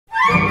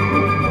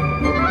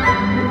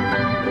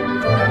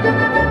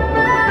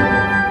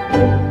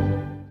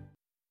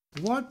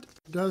what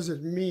does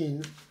it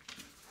mean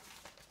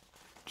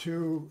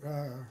to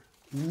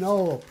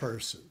know a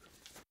person?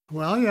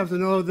 Well, you have to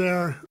know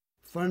their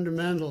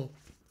fundamental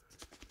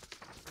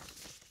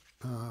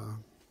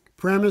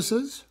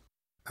premises,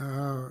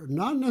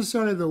 not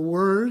necessarily the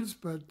words,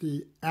 but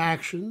the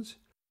actions,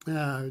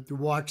 to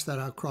watch that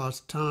across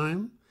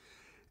time,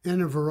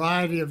 in a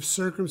variety of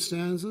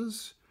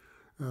circumstances.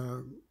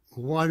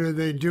 What do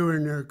they do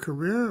in their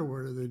career?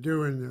 What do they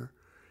do in their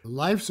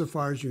life so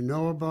far as you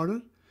know about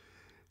it?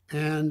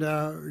 And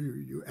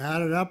you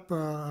add it up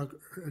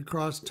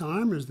across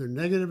time. Is there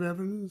negative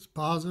evidence,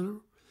 positive?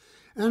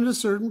 And at a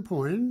certain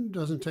point, it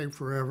doesn't take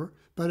forever,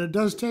 but it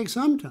does take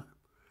some time.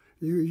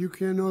 You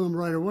can't know them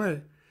right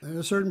away. At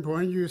a certain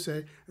point, you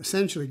say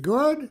essentially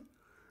good,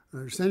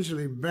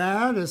 essentially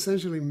bad,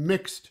 essentially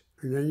mixed,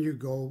 and then you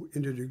go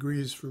into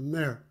degrees from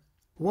there.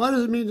 What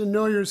does it mean to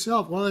know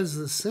yourself? Well, it's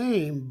the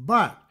same,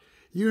 but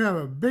you have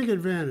a big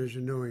advantage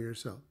in knowing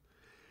yourself,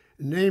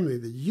 namely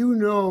that you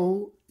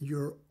know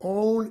your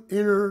own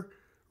inner,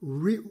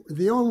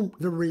 the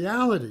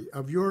reality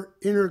of your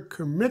inner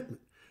commitment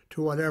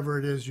to whatever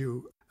it is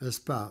you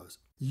espouse.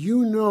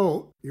 You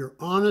know your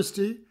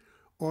honesty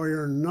or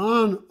your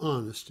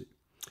non-honesty.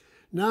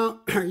 Now,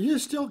 you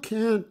still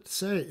can't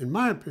say, in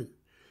my opinion,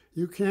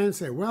 you can't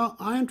say, well,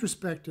 I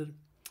introspected,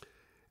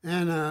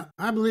 and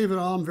I believe it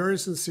all, I'm very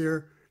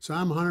sincere, so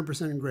I'm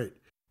 100% great.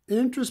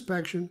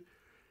 Introspection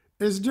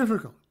is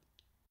difficult.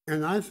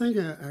 And I think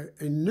a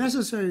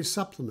necessary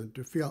supplement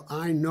to feel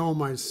I know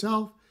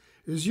myself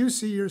is you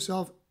see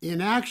yourself in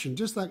action,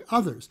 just like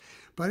others.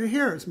 But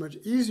here, it's much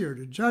easier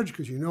to judge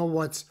because you know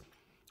what's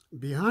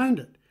behind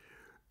it.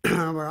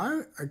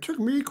 But it took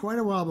me quite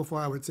a while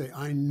before I would say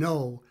I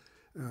know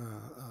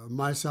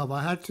myself.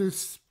 I had to...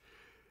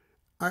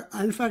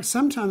 in fact,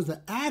 sometimes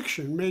the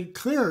action made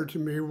clear to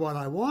me what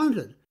I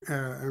wanted,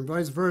 and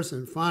vice versa.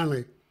 And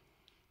finally,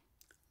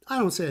 I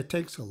don't say it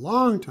takes a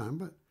long time,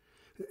 but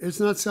it's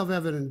not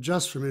self-evident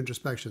just from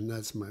introspection.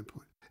 That's my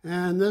point.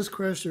 And this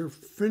question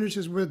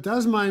finishes with,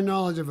 does my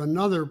knowledge of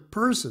another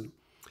person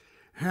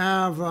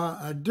have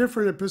a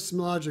different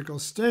epistemological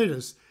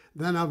status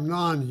than of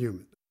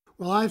non-human?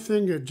 Well, I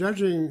think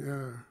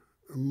judging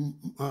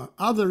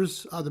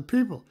other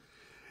people,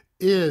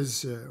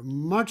 is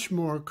much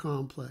more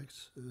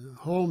complex. The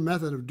whole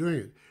method of doing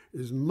it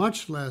is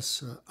much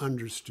less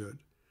understood.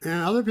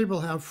 And other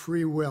people have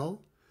free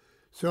will.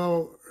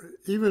 So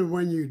even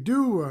when you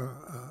do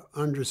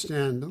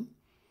understand them,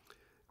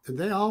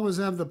 they always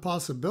have the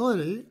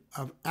possibility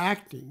of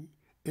acting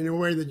in a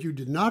way that you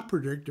did not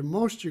predict. The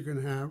most you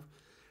can have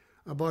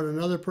about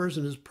another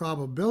person is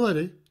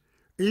probability.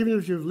 Even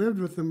if you've lived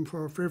with them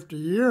for 50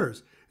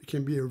 years, it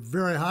can be a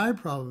very high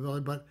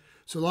probability, but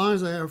so long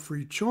as they have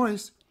free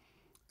choice,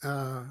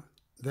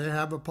 they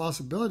have a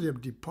possibility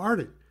of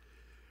departing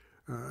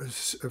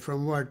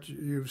from what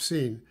you've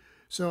seen.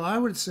 So I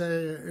would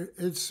say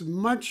it's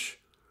much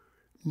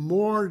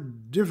more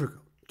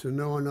difficult to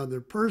know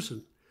another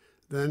person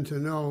than to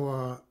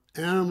know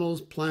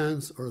animals,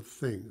 plants, or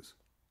things.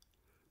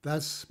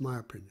 That's my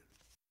opinion.